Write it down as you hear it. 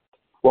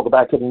Welcome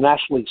back to the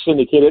nationally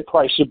syndicated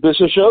Price of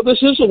Business Show.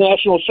 This is a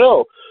national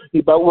show,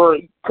 but we're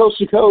coast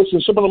to coast,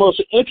 and some of the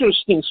most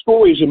interesting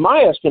stories, in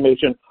my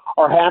estimation,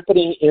 are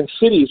happening in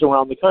cities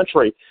around the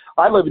country.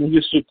 I live in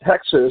Houston,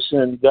 Texas,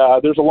 and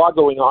there's a lot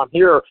going on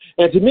here.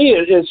 And to me,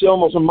 it's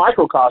almost a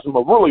microcosm,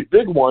 a really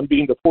big one,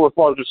 being the fourth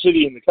largest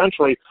city in the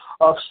country,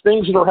 of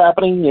things that are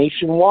happening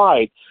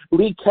nationwide.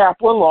 Lee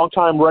Kaplan,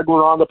 longtime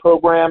regular on the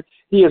program,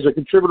 he is a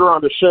contributor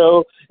on the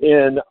show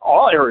in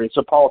all areas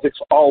of politics,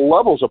 all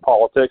levels of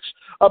politics.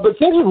 But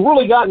things have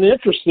really gotten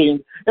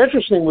interesting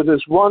with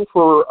this run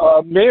for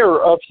mayor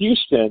of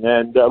Houston.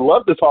 And I'd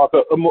love to talk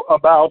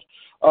about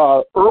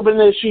urban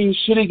issues,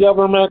 city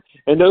government,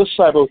 and those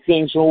type of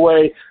things in a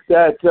way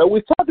that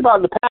we've talked about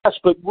in the past,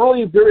 but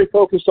really very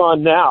focused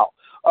on now.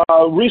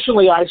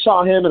 Recently, I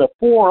saw him in a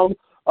forum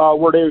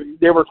where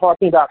they were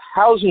talking about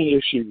housing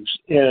issues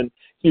in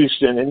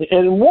Houston.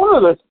 And one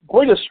of the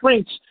greatest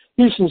strengths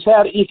Houston's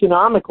had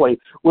economically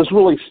was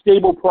really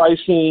stable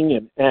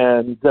pricing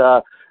and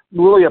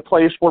really a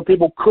place where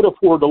people could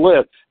afford to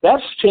live.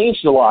 That's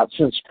changed a lot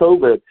since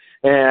COVID.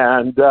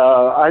 And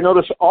I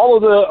noticed all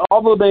the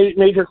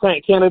major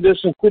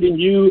candidates, including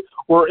you,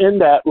 were in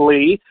that,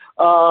 Lee.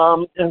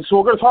 And so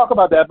we're going to talk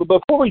about that. But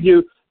before we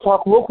do,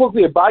 talk real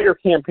quickly about your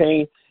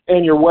campaign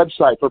and your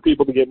website for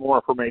people to get more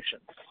information.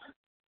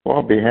 Well,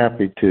 I'll be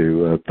happy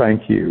to.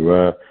 Thank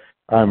you.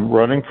 I'm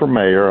running for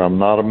mayor. I'm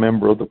not a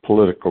member of the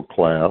political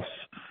class.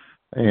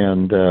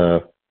 And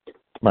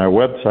my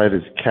website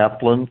is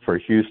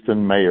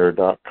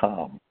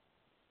kaplanforhoustonmayor.com.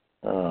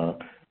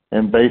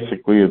 And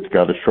basically, it's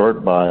got a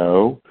short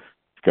bio,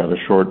 it's got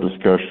a short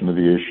discussion of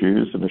the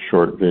issues and a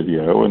short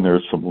video, and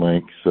there's some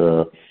links.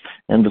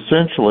 And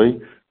essentially,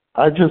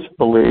 I just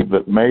believe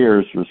that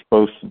mayors are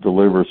supposed to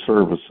deliver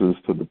services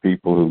to the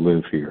people who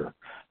live here.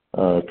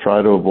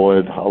 Try to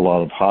avoid a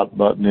lot of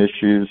hot-button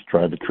issues,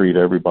 try to treat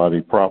everybody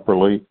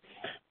properly.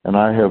 And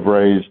I have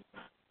raised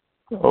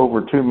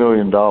over $2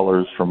 million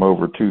from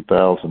over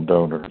 2,000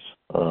 donors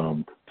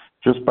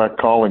just by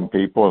calling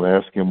people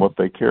and asking them what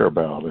they care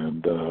about.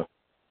 And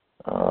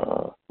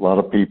a lot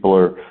of people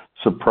are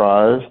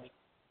surprised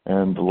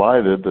and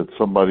delighted that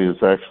somebody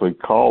has actually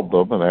called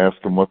them and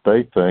asked them what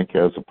they think,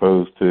 as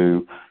opposed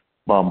to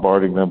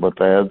bombarding them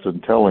with ads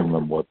and telling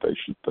them what they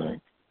should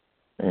think.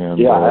 And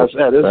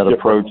that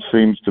approach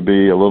seems to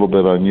be a little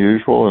bit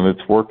unusual, and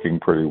it's working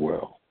pretty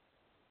well.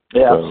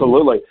 Yeah,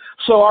 absolutely.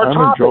 So our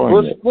topic,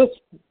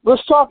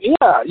 let's talk.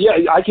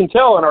 Yeah, I can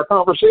tell in our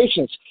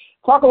conversations.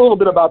 Talk a little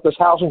bit about this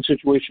housing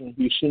situation in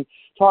Houston.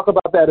 Talk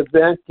about that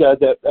event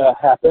that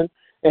happened,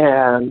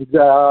 and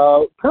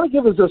kind of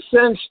give us a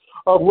sense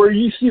of where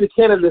you see the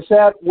candidates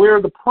at, where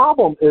the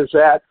problem is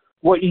at,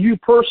 what you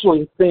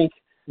personally think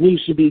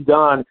needs to be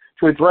done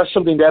to address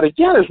something that,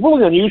 again, is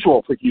really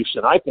unusual for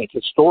Houston, I think,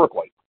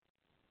 historically.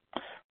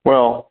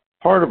 Well,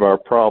 part of our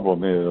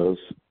problem is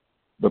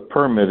the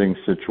permitting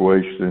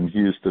situation in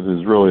Houston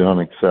is really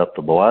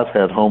unacceptable. I've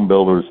had home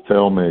builders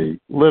tell me,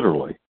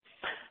 literally,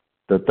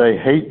 that they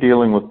hate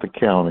dealing with the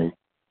county,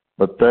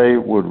 but they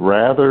would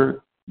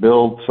rather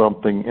build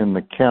something in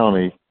the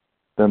county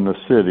than the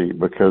city,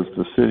 because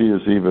the city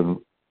is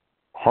even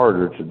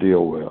harder to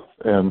deal with.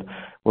 And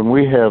when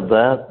we have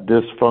that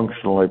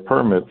dysfunctional a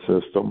permit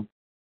system,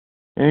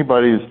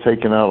 anybody who's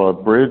taken out a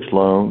bridge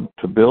loan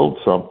to build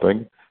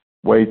something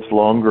waits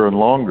longer and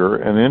longer,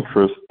 and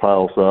interest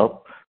piles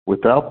up.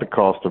 Without the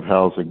cost of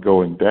housing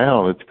going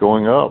down, it's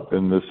going up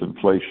in this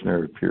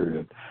inflationary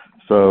period.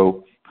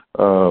 So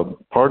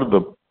part of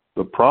the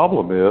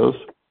problem is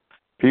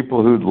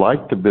people who'd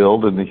like to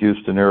build in the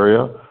Houston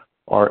area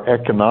are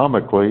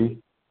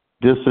economically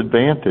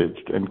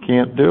disadvantaged and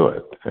can't do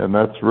it. And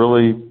that's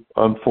really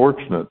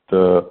unfortunate.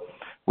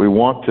 We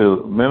want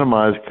to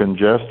minimize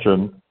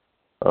congestion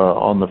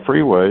on the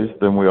freeways,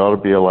 then we ought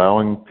to be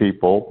allowing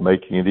people,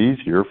 making it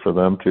easier for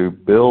them to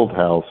build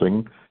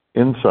housing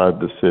inside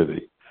the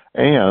city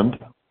and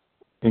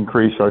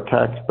increase our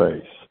tax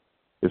base.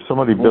 If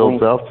somebody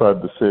builds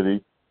outside the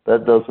city,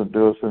 that doesn't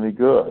do us any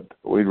good.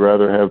 We'd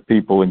rather have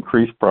people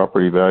increase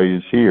property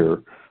values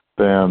here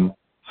than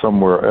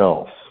somewhere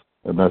else,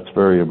 and that's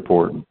very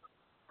important.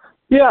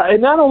 Yeah,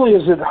 and not only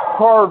is it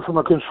hard from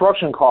a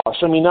construction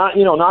cost, I mean, not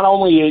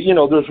only,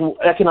 there's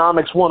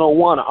economics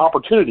 101,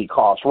 opportunity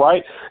cost,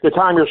 right? The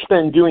time you're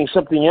spent doing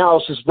something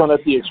else is done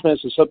at the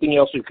expense of something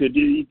else you could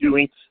be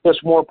doing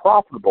that's more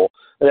profitable.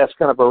 That's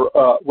kind of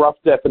a rough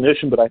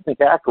definition, but I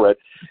think accurate.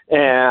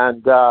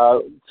 And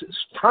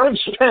time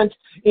spent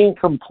in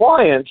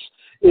compliance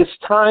is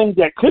time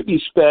that could be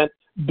spent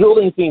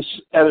building things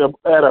at a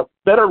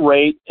better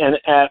rate and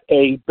at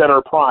a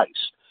better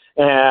price.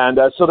 And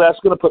so that's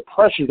going to put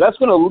pressure. That's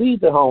going to lead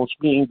to homes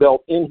being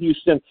built in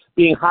Houston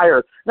being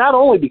higher, not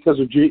only because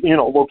of,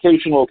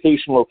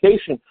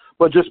 location,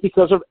 but just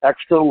because of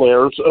extra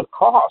layers of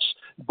costs,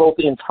 both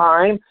in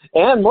time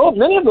and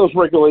many of those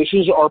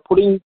regulations are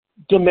putting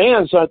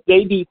demands that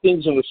they do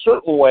things in a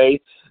certain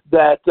way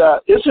that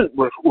isn't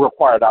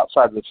required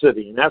outside of the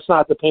city. And that's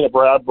not to paint a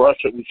broad brush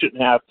that we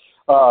shouldn't have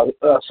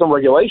some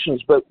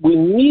regulations, but we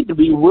need to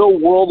be real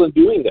world in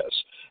doing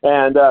this.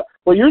 And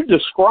what you're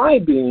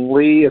describing,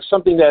 Lee, is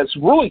something that's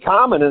really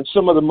common in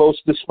some of the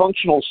most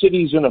dysfunctional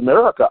cities in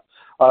America.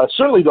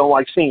 Certainly don't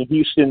like seeing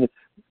Houston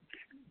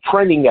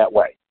trending that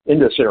way in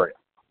this area.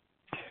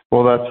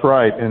 Well, that's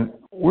right. And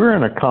we're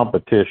in a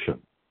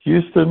competition.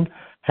 Houston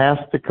has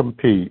to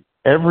compete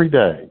every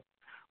day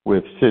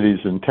with cities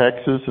in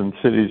Texas and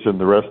cities in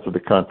the rest of the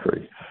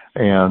country.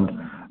 And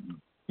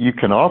you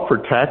can offer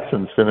tax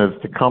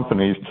incentives to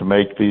companies to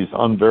make these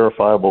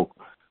unverifiable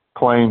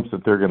claims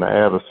that they're going to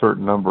add a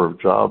certain number of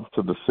jobs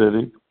to the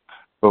city.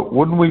 But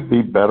wouldn't we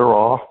be better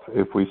off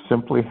if we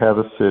simply had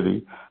a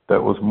city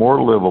that was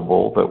more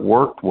livable, that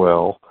worked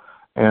well,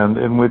 and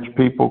in which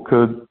people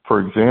could,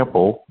 for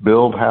example,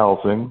 build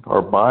housing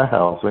or buy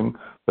housing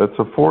that's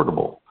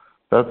affordable?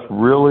 That's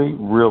really,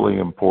 really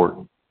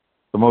important.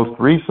 The most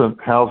recent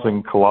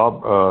housing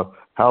forum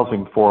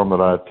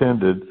that I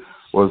attended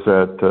was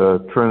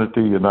at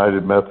Trinity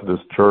United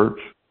Methodist Church,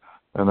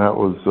 and that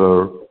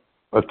was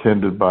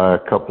attended by a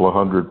couple of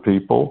hundred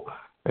people.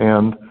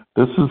 And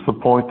this is the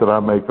point that I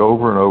make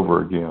over and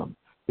over again.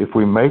 If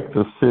we make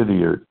the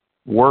city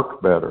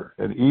work better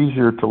and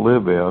easier to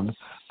live in,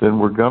 then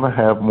we're going to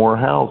have more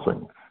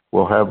housing.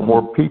 We'll have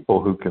more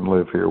people who can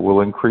live here.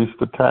 We'll increase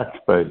the tax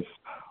base.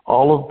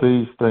 All of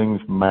these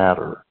things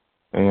matter.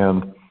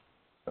 And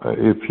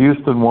if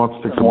Houston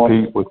wants to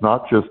compete with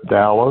not just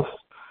Dallas,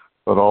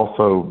 but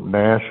also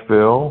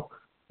Nashville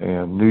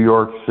and New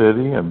York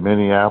City and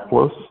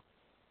Minneapolis,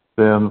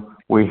 then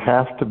we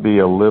have to be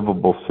a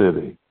livable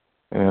city.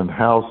 And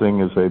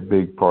housing is a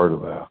big part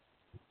of that.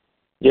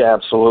 Yeah,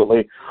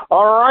 absolutely.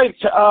 All right.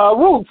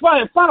 Real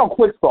final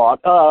quick thought,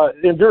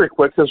 and very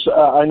quick because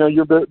I know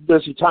you're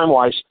busy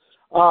time-wise.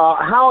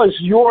 How is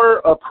your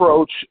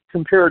approach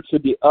compared to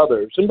the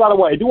others? And by the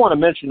way, I do want to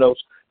mention those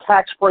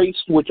tax breaks,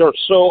 which are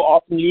so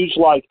often used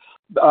like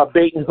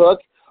bait and hook.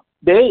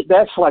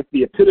 That's like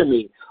the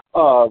epitome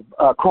of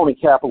crony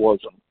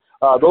capitalism.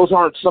 Those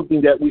aren't something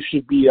that we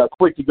should be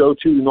quick to go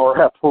to nor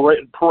have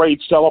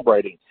parades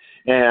celebrating.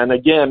 And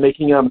again,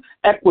 making them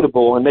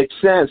equitable and make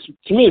sense,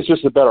 to me, it's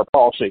just a better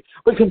policy.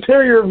 But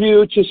compare your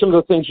view to some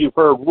of the things you've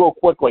heard real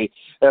quickly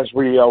as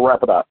we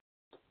wrap it up.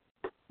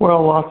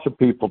 Well, lots of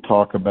people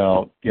talk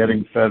about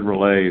getting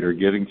federal aid or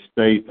getting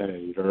state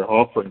aid or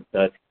offering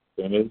tax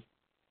incentives,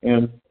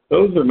 and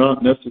those are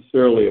not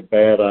necessarily a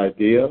bad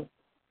idea,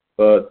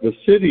 but the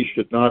city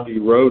should not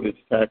erode its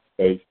tax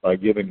base by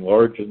giving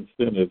large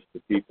incentives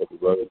to people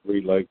to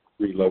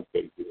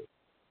relocate here.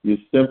 You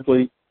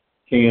simply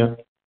can't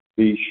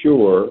be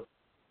sure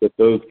that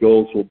those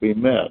goals will be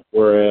met,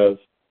 whereas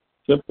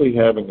simply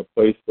having a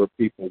place where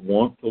people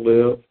want to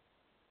live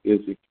is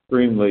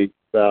extremely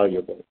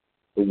valuable.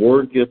 The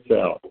word gets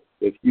out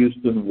that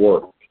Houston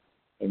works,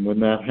 and when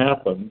that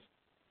happens,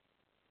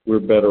 we're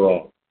better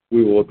off.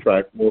 We will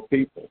attract more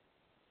people.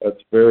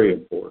 That's very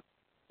important,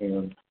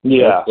 and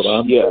that's what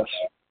I'm doing.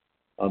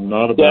 I'm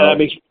not about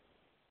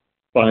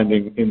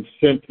finding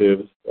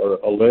incentives or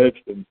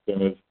alleged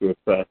incentives to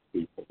attract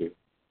people here.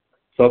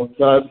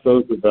 Sometimes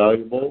those are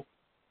valuable,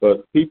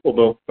 but people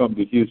don't come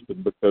to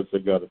Houston because they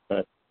got a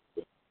tax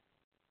incentive.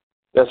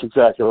 That's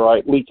exactly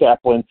right. Lee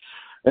Kaplan.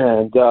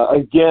 And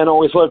again,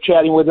 always love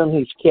chatting with him.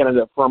 He's a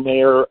candidate for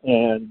mayor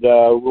and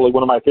really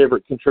one of my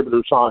favorite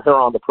contributors here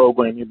on the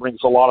program. He brings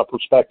a lot of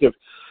perspective.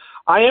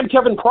 I am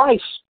Kevin Price.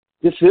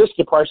 This is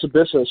The Price of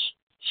Business.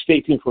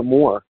 Stay tuned for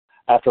more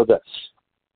after this.